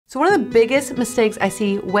So one of the biggest mistakes I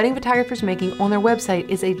see wedding photographers making on their website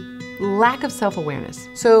is a lack of self-awareness.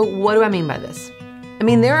 So what do I mean by this? I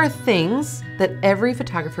mean, there are things that every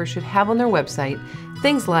photographer should have on their website.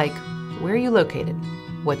 Things like, where are you located?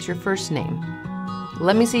 What's your first name?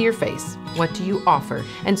 Let me see your face. What do you offer?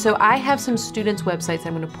 And so I have some students' websites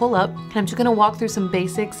I'm gonna pull up, and I'm just gonna walk through some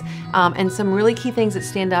basics and some really key things that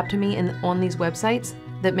stand out to me on these websites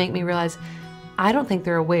that make me realize I don't think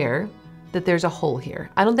they're aware that there's a hole here.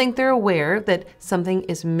 I don't think they're aware that something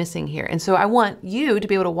is missing here. And so I want you to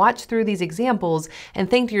be able to watch through these examples and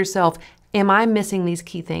think to yourself, am I missing these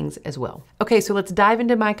key things as well? Okay, so let's dive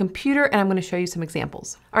into my computer and I'm gonna show you some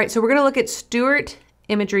examples. All right, so we're gonna look at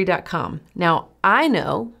stewartimagery.com. Now, I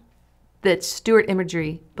know that Stewart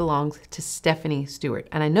Imagery belongs to Stephanie Stewart.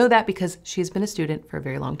 And I know that because she's been a student for a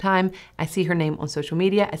very long time. I see her name on social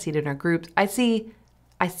media. I see it in our groups. I see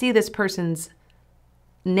this person's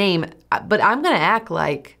name, but I'm gonna act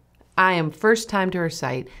like I am first time to her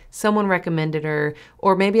site, someone recommended her,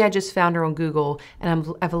 or maybe I just found her on Google and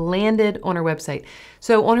I've landed on her website.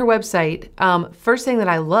 So on her website, first thing that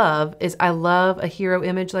I love is I love a hero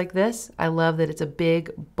image like this. I love that it's a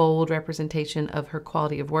big, bold representation of her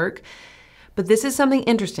quality of work. But this is something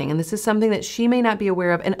interesting, and this is something that she may not be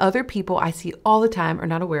aware of, and other people I see all the time are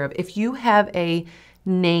not aware of. If you have a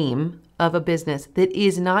name of a business that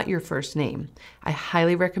is not your first name, I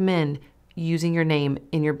highly recommend using your name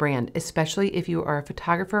in your brand, especially if you are a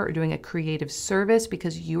photographer or doing a creative service,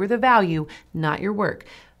 because you are the value, not your work.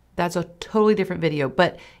 That's a totally different video.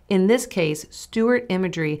 But in this case, Stewart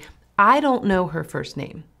Imagery, I don't know her first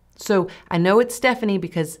name. So I know it's Stephanie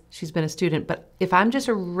because she's been a student, but if I'm just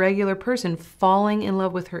a regular person falling in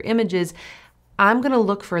love with her images, I'm gonna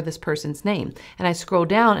look for this person's name. And I scroll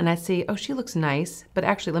down and I see, oh, she looks nice, but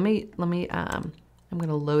actually I'm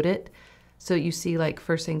gonna load it. So you see, like,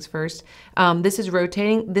 first things first. This is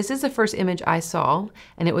rotating. This is the first image I saw,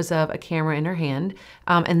 and it was of a camera in her hand.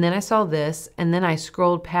 And then I saw this, and then I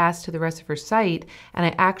scrolled past to the rest of her site, and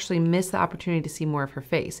I actually missed the opportunity to see more of her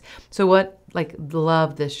face. So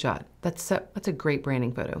love this shot. That's a great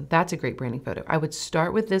branding photo. That's a great branding photo. I would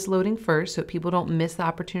start with this loading first so people don't miss the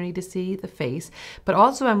opportunity to see the face. But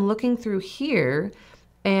also I'm looking through here,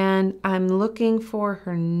 and I'm looking for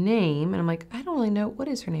her name, and I'm like, I don't really know, what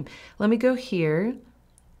is her name? Let me go here,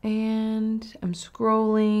 and I'm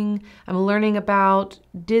scrolling. I'm learning about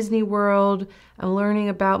Disney World. I'm learning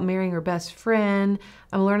about marrying her best friend.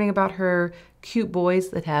 I'm learning about her cute boys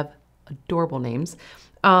that have adorable names.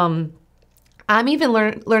 I'm even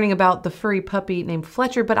learning about the furry puppy named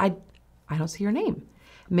Fletcher, but I don't see her name.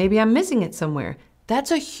 Maybe I'm missing it somewhere.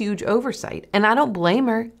 That's a huge oversight, and I don't blame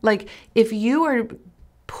her. Like, if you are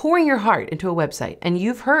pouring your heart into a website, and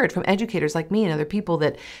you've heard from educators like me and other people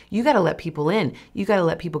that you gotta let people in, you gotta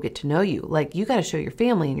let people get to know you, like you gotta show your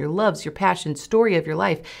family and your loves, your passions, story of your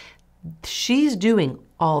life. She's doing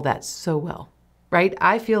all that so well, right?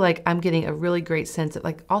 I feel like I'm getting a really great sense of,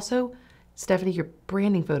 like, also, Stephanie, your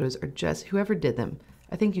branding photos are just, whoever did them,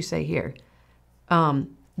 I think you say here,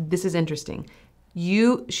 this is interesting.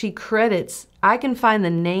 She credits, I can find the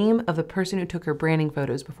name of the person who took her branding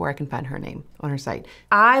photos before I can find her name on her site.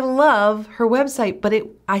 I love her website, but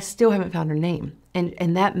I still haven't found her name.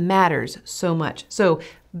 And that matters so much. So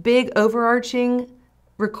big overarching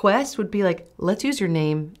request would be like, let's use your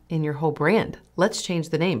name in your whole brand. Let's change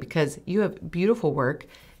the name because you have beautiful work.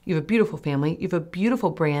 You have a beautiful family, you have a beautiful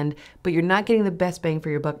brand, but you're not getting the best bang for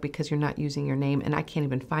your buck because you're not using your name, and I can't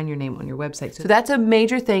even find your name on your website. So that's a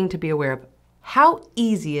major thing to be aware of. How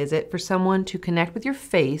easy is it for someone to connect with your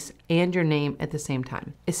face and your name at the same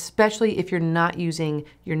time, especially if you're not using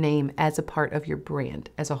your name as a part of your brand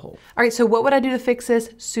as a whole? All right, so what would I do to fix this?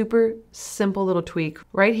 Super simple little tweak.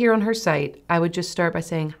 Right here on her site, I would just start by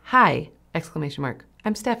saying, hi, exclamation mark,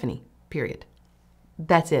 I'm Stephanie, period.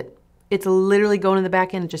 That's it. It's literally going in the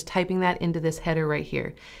back end and just typing that into this header right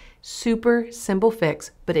here. Super simple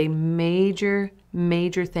fix, but a major,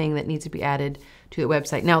 major thing that needs to be added to the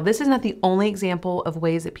website. Now, this is not the only example of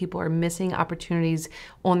ways that people are missing opportunities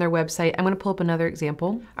on their website. I'm gonna pull up another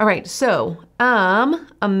example. All right, so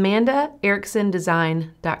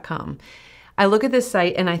AmandaEricksonDesign.com. I look at this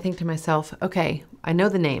site and I think to myself, okay, I know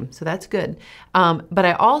the name, so that's good. But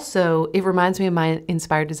it reminds me of my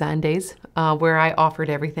Inspired Design days where I offered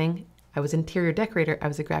everything. I was an interior decorator, I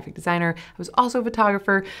was a graphic designer, I was also a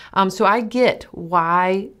photographer. So I get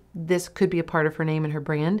why this could be a part of her name and her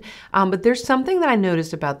brand. But there's something that I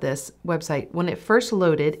noticed about this website. When it first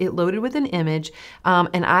loaded, it loaded with an image,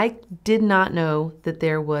 and I did not know that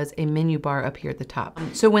there was a menu bar up here at the top.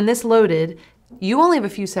 So when this loaded, You only have a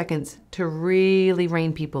few seconds to really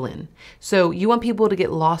rein people in. So you want people to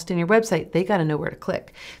get lost in your website, they gotta know where to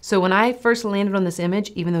click. So when I first landed on this image,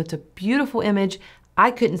 even though it's a beautiful image,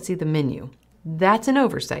 I couldn't see the menu. That's an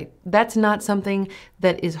oversight. That's not something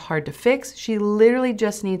that is hard to fix. She literally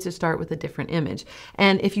just needs to start with a different image.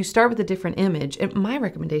 And if you start with a different image, my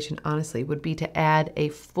recommendation honestly would be to add a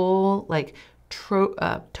full, like,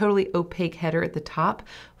 totally opaque header at the top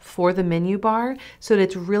for the menu bar so that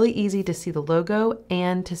it's really easy to see the logo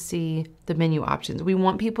and to see the menu options. We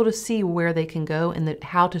want people to see where they can go and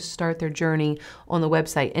how to start their journey on the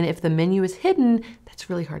website. And if the menu is hidden, that's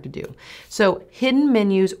really hard to do. So hidden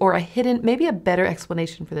menus, or maybe a better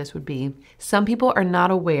explanation for this would be, some people are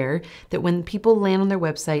not aware that when people land on their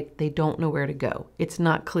website, they don't know where to go. It's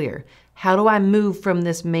not clear. How do I move from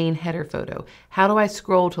this main header photo? How do I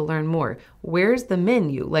scroll to learn more? Where's the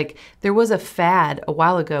menu? Like, there was a fad a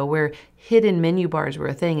while ago where hidden menu bars were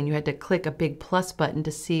a thing and you had to click a big plus button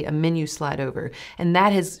to see a menu slide over. And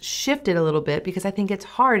that has shifted a little bit because I think it's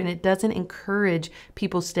hard and it doesn't encourage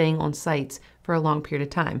people staying on sites for a long period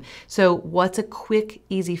of time. So what's a quick,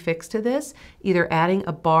 easy fix to this? Either adding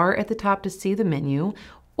a bar at the top to see the menu,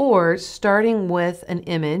 or starting with an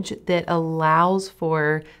image that allows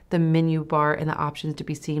for the menu bar and the options to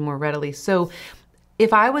be seen more readily. So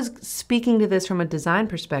if I was speaking to this from a design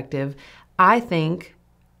perspective, I think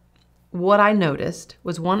what I noticed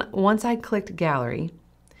was once I clicked gallery,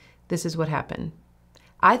 this is what happened.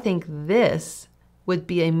 I think this would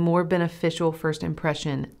be a more beneficial first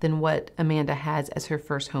impression than what Amanda has as her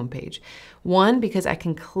first homepage. One, because I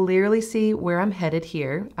can clearly see where I'm headed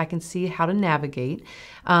here. I can see how to navigate.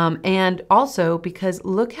 And also because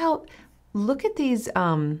look at these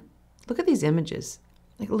images.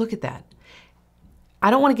 Like, look at that.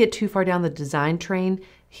 I don't want to get too far down the design train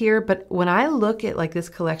here, but when I look at like this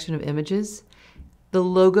collection of images, the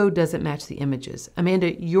logo doesn't match the images.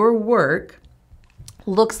 Amanda, your work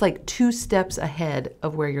looks like 2 steps ahead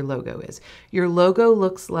of where your logo is. Your logo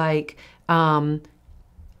looks like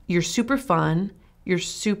you're super fun, you're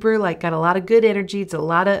super like got a lot of good energy, it's a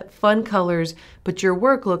lot of fun colors, but your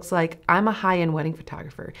work looks like I'm a high-end wedding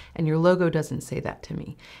photographer, and your logo doesn't say that to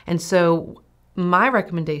me. And so my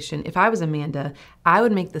recommendation, if I was Amanda, I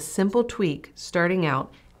would make the simple tweak starting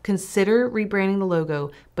out. Consider rebranding the logo,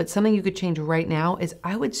 but something you could change right now is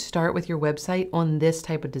I would start with your website on this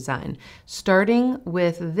type of design. Starting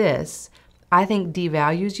with this, I think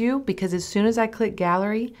devalues you, because as soon as I click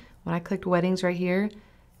gallery, when I clicked weddings right here,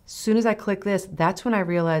 as soon as I click this, that's when I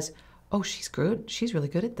realize, oh, she's good. She's really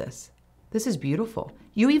good at this. This is beautiful.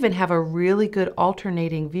 You even have a really good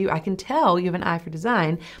alternating view. I can tell you have an eye for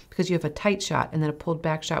design because you have a tight shot and then a pulled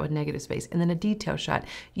back shot with negative space and then a detail shot.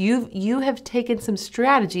 You have taken some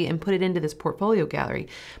strategy and put it into this portfolio gallery.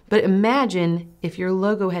 But imagine if your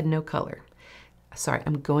logo had no color. Sorry,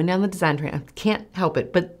 I'm going down the design train. I can't help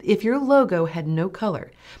it. But if your logo had no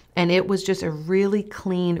color and it was just a really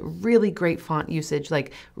clean, really great font usage,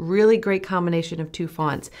 like really great combination of 2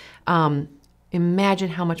 fonts, imagine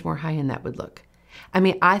how much more high-end that would look. I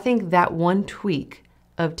mean, I think that one tweak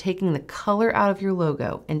of taking the color out of your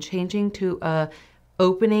logo and changing to a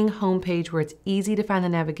opening homepage where it's easy to find the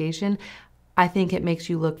navigation, I think it makes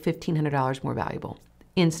you look $1,500 more valuable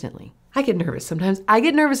instantly. I get nervous sometimes. I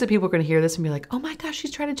get nervous that people are gonna hear this and be like, oh my gosh,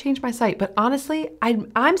 she's trying to change my site. But honestly,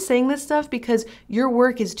 I'm saying this stuff because your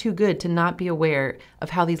work is too good to not be aware of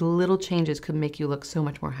how these little changes could make you look so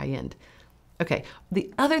much more high-end. Okay,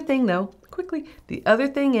 the other thing though, quickly, the other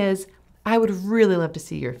thing is I would really love to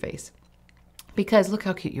see your face, because look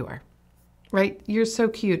how cute you are, right? You're so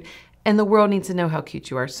cute, and the world needs to know how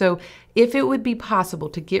cute you are. So if it would be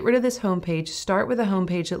possible to get rid of this homepage, start with a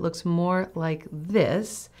homepage that looks more like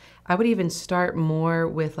this. I would even start more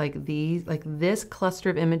with like these, like this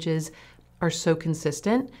cluster of images are so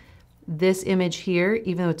consistent. This image here,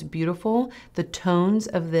 even though it's beautiful, the tones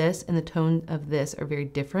of this and the tone of this are very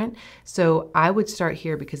different. So I would start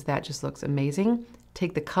here because that just looks amazing.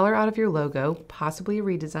 Take the color out of your logo, possibly a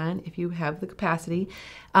redesign if you have the capacity,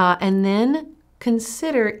 and then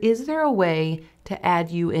consider, is there a way to add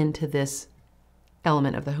you into this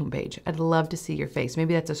element of the homepage? I'd love to see your face.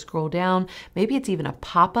 Maybe that's a scroll down. Maybe it's even a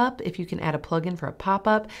pop-up if you can add a plugin for a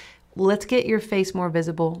pop-up. Let's get your face more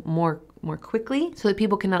visible, more quickly, so that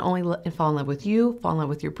people can not only fall in love with you, fall in love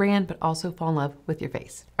with your brand, but also fall in love with your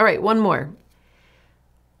face. All right, one more.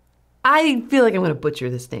 I feel like I'm gonna butcher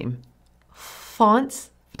this name. Fonts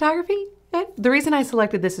photography? The reason I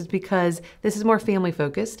selected this is because this is more family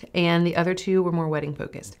focused and the other 2 were more wedding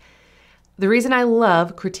focused. The reason I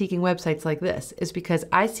love critiquing websites like this is because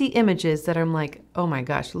I see images that I'm like, oh my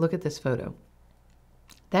gosh, look at this photo.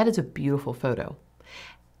 That is a beautiful photo.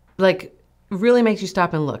 Like, really makes you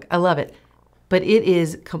stop and look. I love it. But it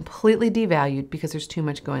is completely devalued because there's too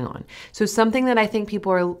much going on. So something that I think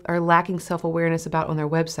people are lacking self-awareness about on their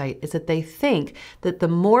website is that they think that the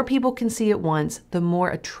more people can see at once, the more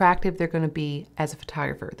attractive they're going to be as a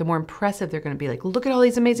photographer, the more impressive they're going to be. Like, look at all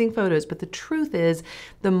these amazing photos. But the truth is,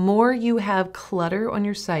 the more you have clutter on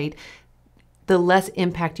your site, the less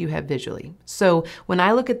impact you have visually. So when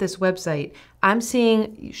I look at this website, I'm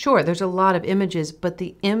seeing, sure, there's a lot of images, but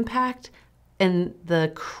the impact and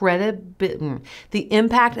the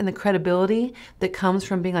impact and the credibility that comes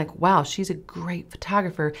from being like, wow, she's a great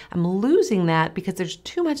photographer, I'm losing that because there's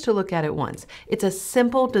too much to look at once. It's a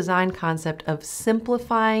simple design concept of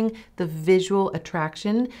simplifying the visual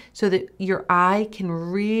attraction so that your eye can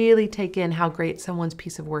really take in how great someone's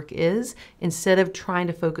piece of work is instead of trying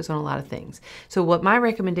to focus on a lot of things. So what my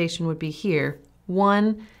recommendation would be here,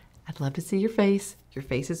 one, I'd love to see your face. Your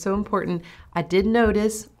face is so important. I did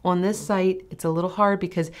notice on this site, it's a little hard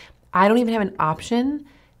because I don't even have an option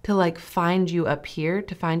to like find you up here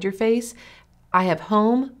to find your face. I have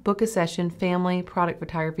home, book a session, family, product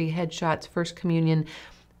photography, headshots, first communion.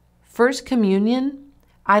 First communion,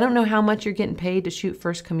 I don't know how much you're getting paid to shoot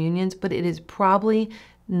first communions, but it is probably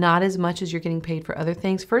not as much as you're getting paid for other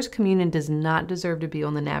things. First communion does not deserve to be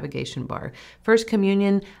on the navigation bar. First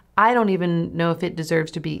communion, I don't even know if it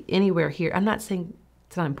deserves to be anywhere here. I'm not saying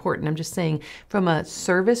it's not important. I'm just saying from a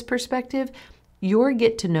service perspective, your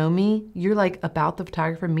get to know me, you're like about the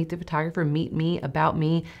photographer, meet me, about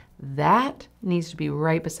me. That needs to be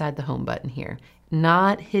right beside the home button here,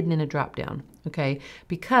 not hidden in a drop down, okay?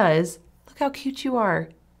 Because look how cute you are,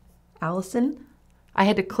 Allison. I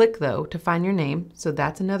had to click though to find your name. So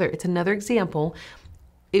it's another example.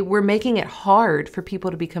 We're making it hard for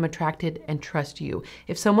people to become attracted and trust you.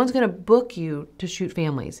 If someone's gonna book you to shoot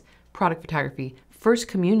families, product photography, first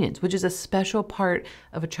communions, which is a special part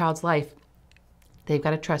of a child's life, they've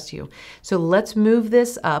got to trust you. So let's move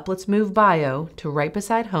this up. Let's move bio to right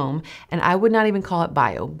beside home. And I would not even call it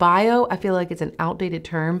bio. Bio, I feel like it's an outdated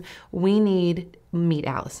term. We need meet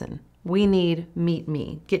Allison. We need meet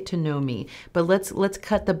me, get to know me. But let's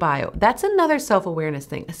cut the bio. That's another self-awareness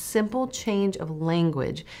thing. A simple change of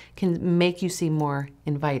language can make you seem more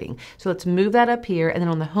inviting. So let's move that up here. And then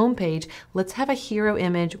on the home page, let's have a hero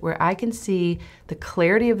image where I can see the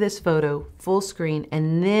clarity of this photo, full screen,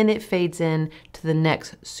 and then it fades in to the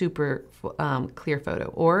next super clear photo.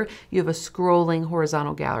 Or you have a scrolling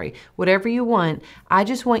horizontal gallery. Whatever you want, I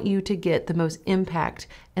just want you to get the most impact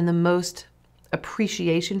and the most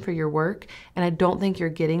appreciation for your work, and I don't think you're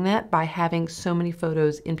getting that by having so many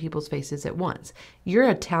photos in people's faces at once. You're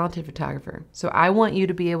a talented photographer, so I want you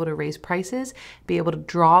to be able to raise prices, be able to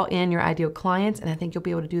draw in your ideal clients, and I think you'll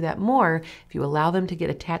be able to do that more if you allow them to get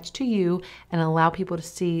attached to you and allow people to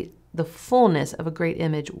see the fullness of a great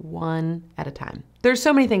image one at a time. There's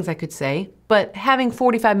so many things I could say, but having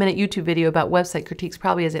 45-minute YouTube video about website critiques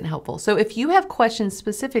probably isn't helpful. So if you have questions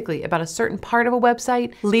specifically about a certain part of a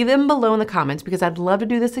website, leave them below in the comments because I'd love to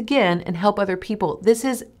do this again and help other people. This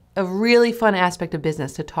is a really fun aspect of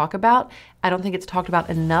business to talk about. I don't think it's talked about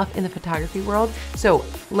enough in the photography world. So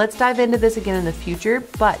let's dive into this again in the future.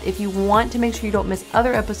 But if you want to make sure you don't miss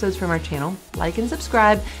other episodes from our channel, like and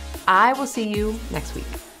subscribe. I will see you next week.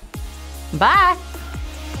 Bye.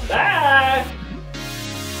 Bye.